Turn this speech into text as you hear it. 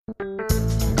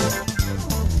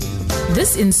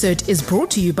This insert is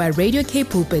brought to you by Radio K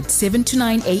Pulpit 7 to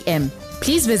 9 a.m.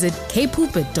 Please visit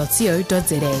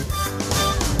kpulpit.co.za.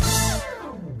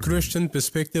 Christian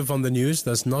perspective on the news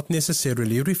does not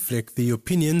necessarily reflect the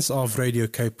opinions of Radio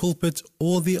K Pulpit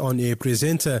or the on-air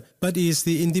presenter, but is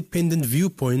the independent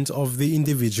viewpoint of the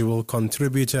individual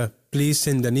contributor. Please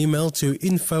send an email to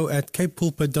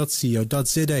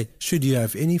info@kpulpit.co.za should you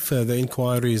have any further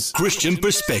inquiries. Christian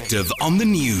perspective on the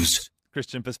news.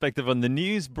 Christian Perspective on the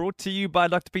News, brought to you by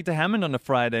Dr. Peter Hammond on a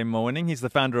Friday morning. He's the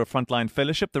founder of Frontline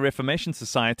Fellowship, the Reformation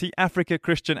Society, Africa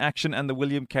Christian Action, and the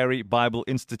William Carey Bible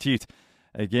Institute.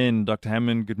 Again, Dr.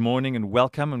 Hammond, good morning and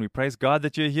welcome, and we praise God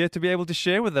that you're here to be able to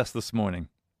share with us this morning.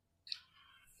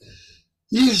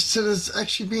 Yes, it has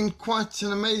actually been quite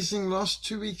an amazing last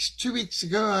 2 weeks. 2 weeks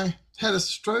ago, I had a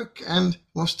stroke and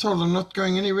was told I'm not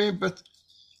going anywhere, but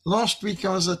last week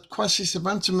I was at Kwasi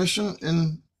Sabanta Mission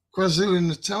in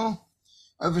KwaZulu-Natal.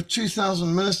 Over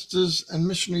 2,000 ministers and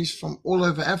missionaries from all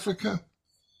over Africa.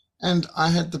 And I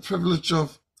had the privilege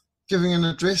of giving an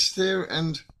address there,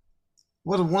 and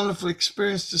what a wonderful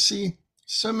experience to see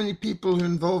so many people who are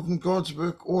involved in God's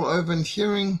work all over, and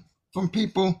hearing from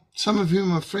people, some of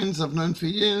whom are friends I've known for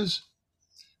years,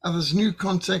 others new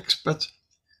contacts, but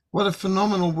what a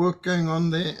phenomenal work going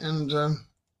on there. And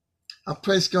I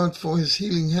praise God for his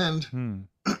healing hand.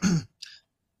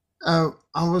 I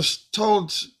was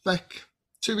told back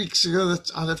 2 weeks ago that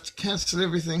I'd have to cancel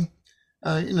everything.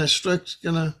 Stroke's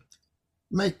going to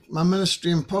make my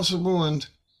ministry impossible. And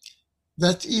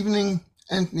that evening,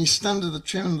 Anthony Stander, the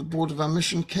chairman of the board of our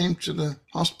mission, came to the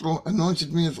hospital,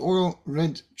 anointed me with oil,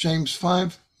 read James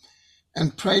 5,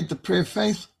 and prayed the prayer of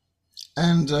faith.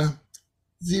 And the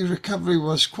recovery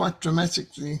was quite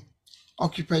dramatic. The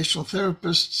occupational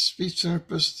therapist, speech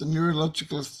therapist, the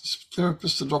neurological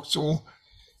therapist, the doctor all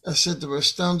said they were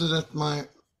astounded at my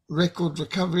record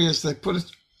recovery, as they put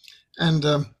it. And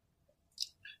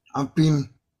I've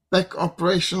been back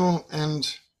operational,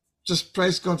 and just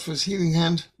praise God for his healing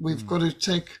hand. We've got to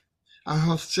take our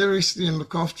health seriously and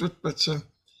look after it. But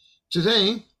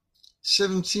today,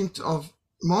 17th of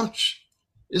March,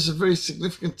 is a very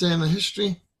significant day in our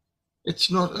history. It's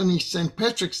not only St.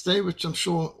 Patrick's Day, which I'm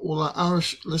sure all our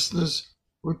Irish listeners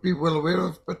would be well aware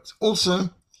of, but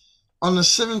also on the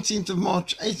 17th of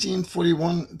March,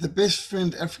 1841, the best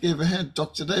friend Africa ever had,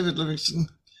 Dr. David Livingstone,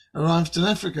 arrived in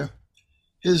Africa.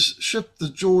 His ship, the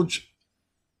George,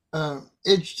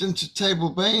 edged into Table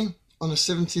Bay on the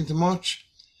 17th of March,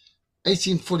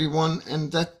 1841,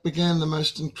 and that began the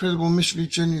most incredible missionary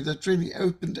journey that really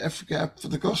opened Africa up for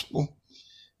the gospel.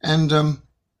 And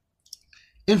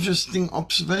interesting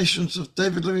observations of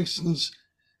David Livingstone's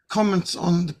comments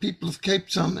on the people of Cape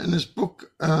Town in his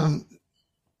book,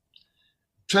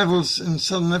 Travels in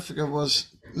Southern Africa,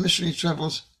 missionary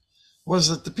travels, was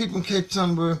that the people in Cape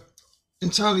Town were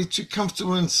entirely too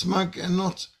comfortable and smug and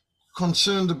not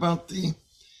concerned about the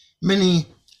many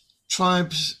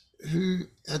tribes who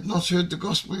had not heard the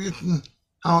gospel yet, and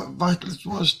how vital it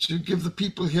was to give the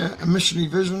people here a missionary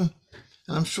vision.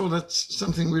 And I'm sure that's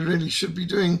something we really should be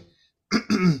doing.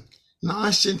 Now,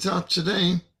 I sent out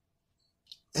today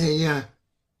a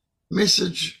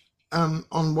message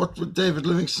on what would David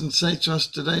Livingstone say to us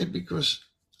today, because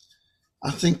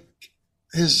I think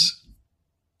his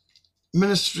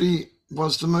ministry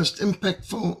was the most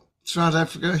impactful throughout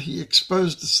Africa. He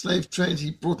exposed the slave trade.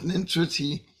 He brought an end to it.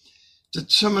 He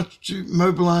did so much to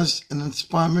mobilize and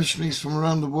inspire missionaries from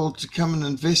around the world to come and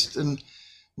invest in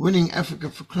winning Africa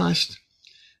for Christ.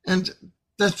 And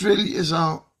that really is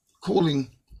our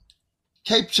calling.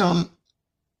 Cape Town,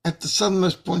 at the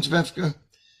southernmost point of Africa,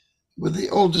 with the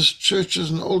oldest churches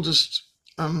and oldest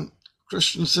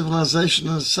Christian civilization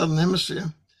in the Southern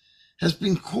Hemisphere, has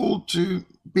been called to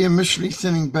be a missionary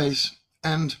sending base.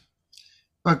 And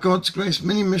by God's grace,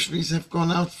 many missionaries have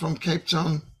gone out from Cape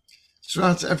Town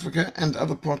throughout Africa and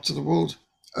other parts of the world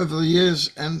over the years,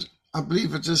 and I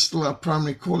believe it is still our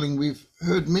primary calling. We've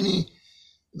heard many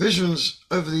visions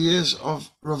over the years of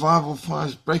revival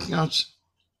fires breaking out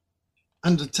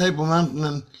under Table Mountain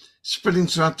and spreading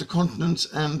throughout the continent,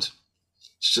 and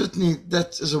certainly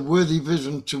that is a worthy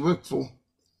vision to work for.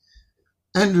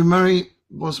 Andrew Murray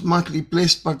was mightily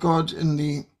blessed by God in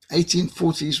the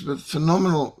 1840s with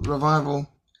phenomenal revival,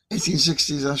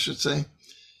 1860s I should say,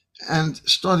 and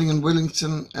starting in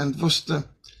Wellington and Worcester,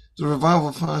 the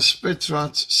revival fires spread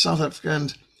throughout South Africa,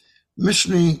 and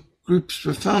missionary groups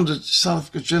were founded. South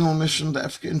Africa General Mission, the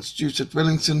Africa Institute at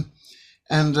Wellington,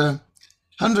 and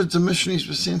hundreds of missionaries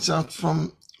were sent out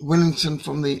from Wellington,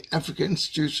 from the Africa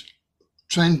Institute,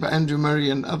 trained by Andrew Murray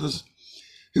and others,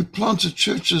 who planted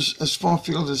churches as far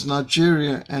afield as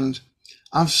Nigeria and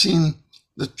I've seen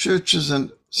the churches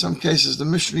and some cases the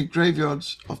missionary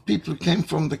graveyards of people who came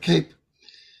from the Cape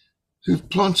who've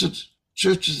planted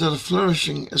churches that are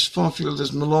flourishing as far afield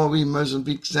as Malawi,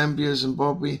 Mozambique, Zambia,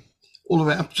 Zimbabwe, all the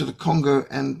way up to the Congo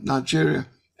and Nigeria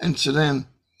and Sudan.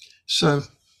 So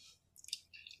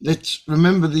let's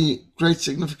remember the great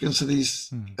significance of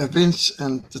these events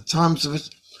and the times of it.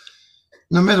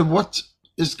 No matter what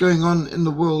is going on in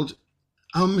the world,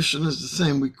 our mission is the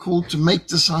same. We're called to make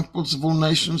disciples of all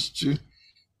nations, to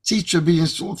teach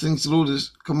obedience to all things the Lord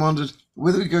has commanded.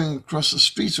 Whether we're going across the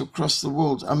street or across the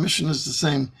world, our mission is the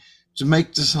same, to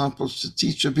make disciples, to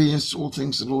teach obedience to all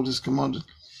things the Lord has commanded.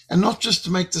 And not just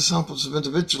to make disciples of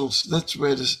individuals, that's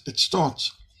where it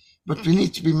starts. But we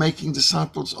need to be making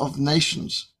disciples of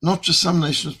nations, not just some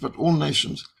nations, but all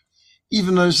nations,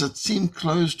 even those that seem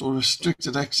closed or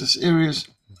restricted access areas.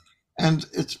 And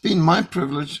it's been my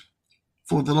privilege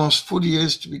for the last 40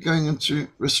 years to be going into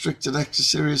restricted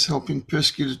access areas, helping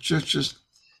persecuted churches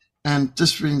and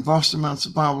distributing vast amounts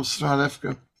of Bibles throughout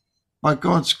Africa. By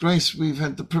God's grace, we've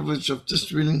had the privilege of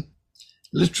distributing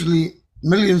literally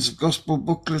millions of gospel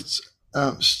booklets.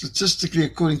 Statistically,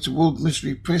 according to World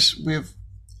Missionary Press, we have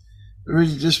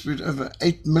already distributed over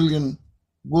 8 million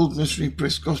World Missionary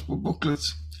Press gospel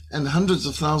booklets and hundreds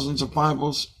of thousands of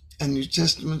Bibles and New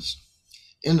Testaments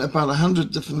in about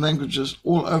 100 different languages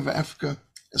all over Africa,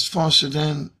 as far as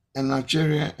Sudan and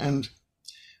Nigeria. And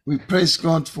we praise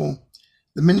God for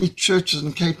the many churches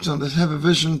in Cape Town that have a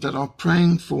vision, that are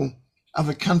praying for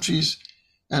other countries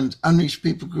and unreached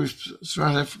people groups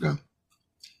throughout Africa.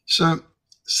 So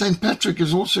St. Patrick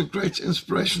is also a great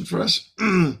inspiration for us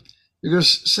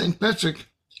because St. Patrick,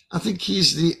 I think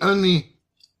he's the only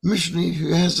missionary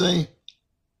who has a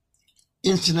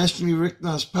internationally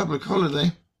recognized public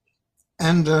holiday.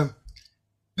 And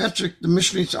Patrick, the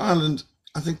missionary to Ireland,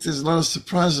 I think there's a lot of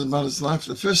surprises about his life.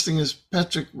 The first thing is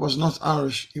Patrick was not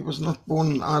Irish. He was not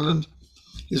born in Ireland.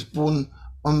 He was born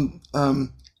on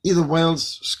either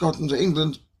Wales, Scotland, or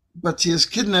England, but he is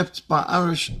kidnapped by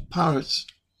Irish pirates.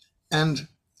 And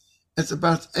at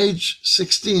about age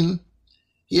 16,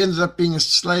 he ended up being a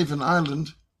slave in Ireland,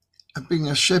 being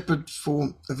a shepherd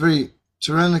for a very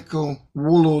tyrannical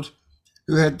warlord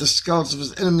who had the skulls of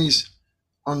his enemies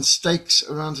on stakes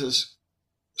around his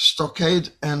stockade,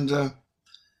 and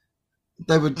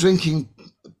they were drinking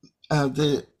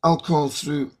the alcohol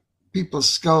through people's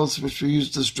skulls, which were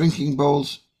used as drinking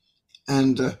bowls,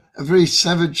 and a very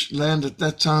savage land at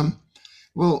that time.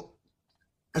 Well,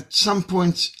 at some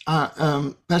point,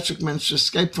 Patrick managed to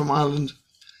escape from Ireland,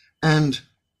 and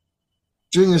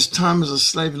during his time as a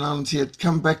slave in Ireland, he had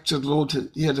come back to the Lord.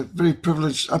 He had a very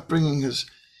privileged upbringing. His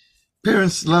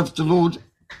parents loved the Lord.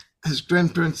 His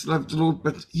grandparents loved the Lord,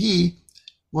 but he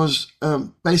was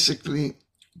basically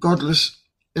godless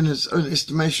in his own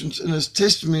estimations. In his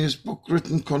testimony, his book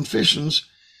written Confessions,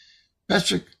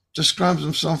 Patrick describes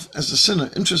himself as a sinner.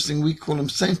 Interesting, we call him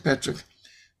Saint Patrick,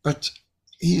 but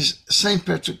he's Saint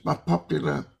Patrick by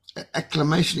popular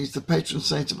acclamation. He's the patron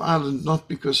saint of Ireland, not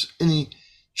because any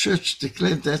church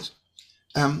declared that.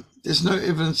 There's no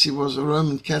evidence he was a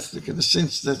Roman Catholic in the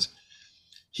sense that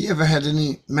he ever had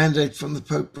any mandate from the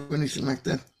Pope or anything like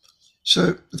that.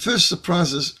 So the first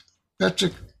surprise is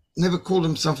Patrick never called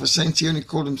himself a saint. He only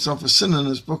called himself a sinner in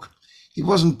his book. He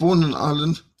wasn't born in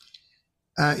Ireland.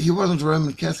 He wasn't a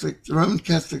Roman Catholic. The Roman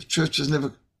Catholic Church has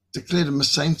never declared him a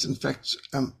saint. In fact,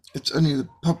 it's only the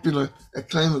popular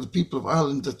acclaim of the people of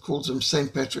Ireland that calls him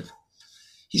Saint Patrick.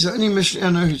 He's the only missionary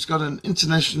I know who's got an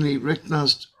internationally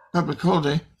recognized public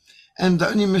holiday, and the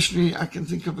only missionary I can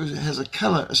think of who has a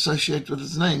color associated with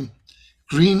his name.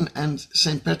 Green and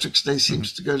St. Patrick's Day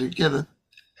seems to go together.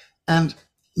 And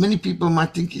many people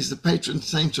might think he's the patron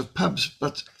saint of pubs,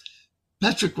 but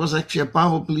Patrick was actually a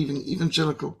Bible-believing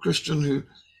evangelical Christian who,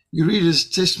 you read his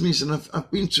testimonies, and I've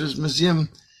been to his museum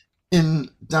in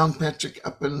Downpatrick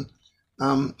up in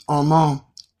Armagh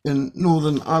in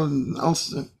Northern Ireland and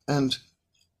Ulster, and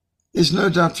there's no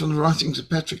doubt from the writings of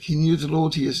Patrick, he knew the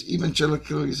Lord. He is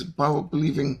evangelical. He's a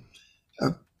Bible-believing,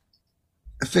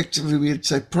 effectively we'd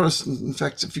say Protestant. In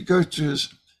fact, if you go to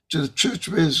the church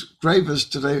where his grave is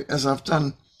today, as I've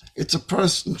done, it's a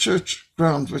Protestant church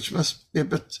ground, which must be a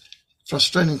bit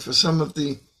frustrating for some of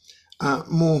the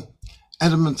more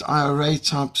adamant IRA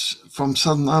types from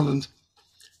Southern Ireland.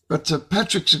 But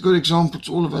Patrick's a good example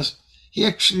to all of us. He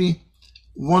actually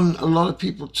won a lot of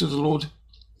people to the Lord.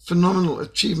 Phenomenal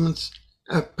achievements.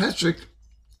 Patrick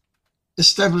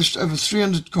established over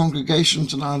 300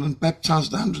 congregations in Ireland,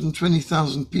 baptized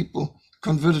 120,000 people,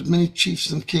 converted many chiefs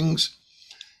and kings,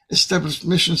 established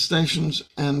mission stations,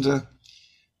 and the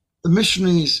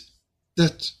missionaries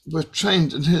that were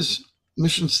trained in his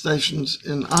mission stations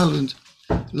in Ireland,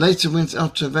 later went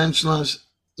out to evangelize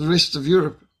the rest of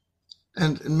Europe.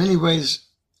 And in many ways,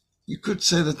 you could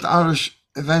say that the Irish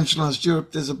evangelized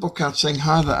Europe. There's a book out saying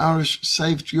how the Irish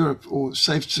saved Europe or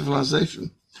saved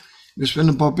civilization. Because when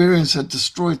the barbarians had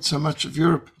destroyed so much of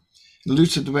Europe and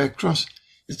looted the way across,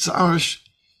 it's the Irish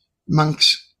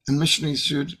monks and missionaries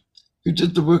who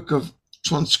did the work of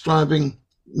transcribing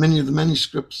many of the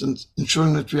manuscripts and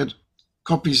ensuring that we had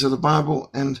copies of the Bible,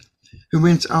 and who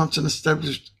went out and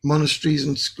established monasteries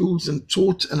and schools and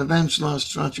taught and evangelized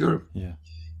throughout Europe. Yeah.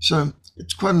 So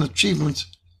it's quite an achievement.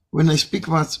 When they speak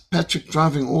about Patrick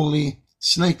driving all the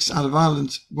snakes out of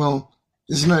Ireland, well,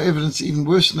 there's no evidence even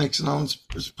were snakes in Ireland.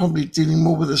 It's probably dealing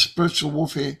more with a spiritual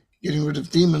warfare, getting rid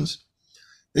of demons.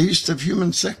 They used to have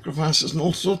human sacrifices and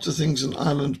all sorts of things in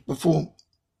Ireland before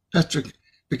Patrick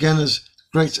began his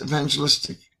great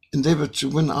evangelistic endeavor to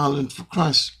win Ireland for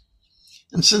Christ.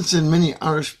 And since then, many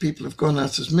Irish people have gone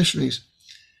out as missionaries.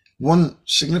 One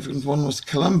significant one was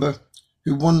Columba,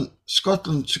 who won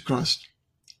Scotland to Christ.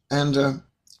 And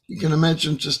you can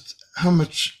imagine just how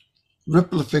much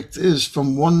ripple effect there is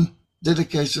from one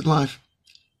dedicated life.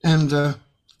 And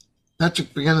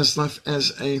Patrick began his life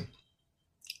as a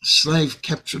slave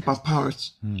captured by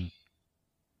pirates.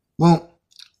 Well,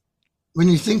 when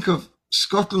you think of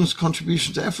Scotland's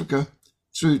contribution to Africa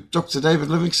through Dr. David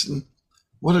Livingstone,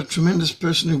 what a tremendous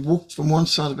person who walked from one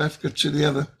side of Africa to the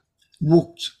other,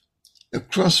 walked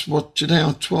across what today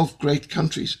are 12 great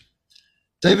countries.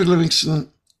 David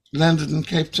Livingstone landed in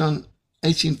Cape Town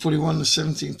 1841, the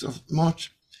 17th of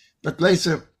March, but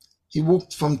later he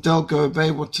walked from Delgoa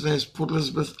Bay, what today is Port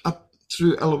Elizabeth, up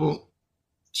through Ellerville,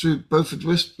 through Beaufort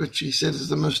West, which he said is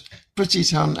the most pretty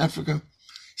town in Africa,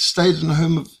 stayed in the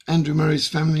home of Andrew Murray's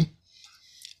family,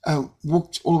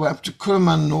 walked all the way up to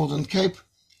Kuruman, Northern Cape,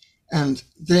 and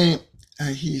there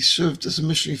he served as a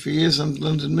missionary for years under the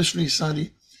London Missionary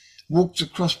Society, walked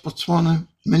across Botswana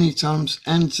many times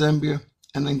and Zambia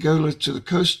and Angola to the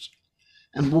coast,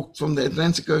 and walked from the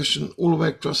Atlantic Ocean all the way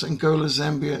across Angola,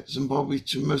 Zambia, Zimbabwe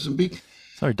to Mozambique.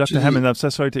 Sorry, Dr. Hammond, I'm so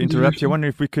sorry to interrupt you. I wonder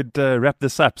if we could wrap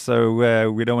this up so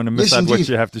we don't want to miss out what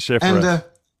you have to share for us. And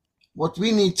what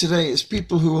we need today is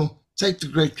people who will take the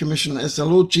Great Commission, as the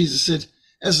Lord Jesus said,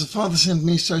 as the Father sent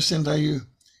me, so send I you.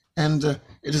 And it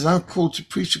is our call to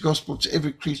preach the gospel to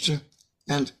every creature.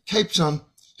 And Cape Town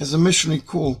has a missionary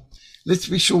call. Let's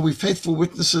be sure we're faithful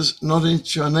witnesses, not only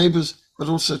to our neighbors, but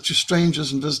also to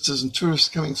strangers and visitors and tourists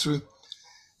coming through.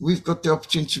 We've got the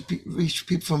opportunity to reach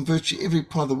people from virtually every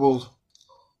part of the world.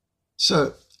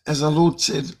 So, as our Lord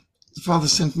said, the Father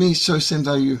sent me, so send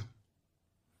I you.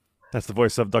 That's the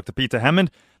voice of Dr. Peter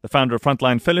Hammond, the founder of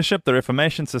Frontline Fellowship, the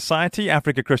Reformation Society,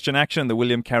 Africa Christian Action, and the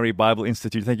William Carey Bible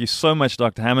Institute. Thank you so much,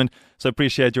 Dr. Hammond. So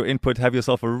appreciate your input. Have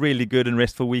yourself a really good and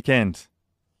restful weekend.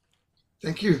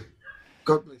 Thank you.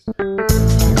 God bless.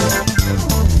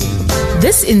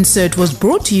 This insert was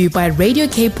brought to you by Radio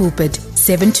K Pulpit,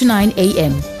 7 to 9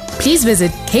 a.m. Please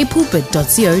visit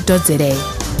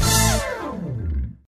kpulpit.co.za.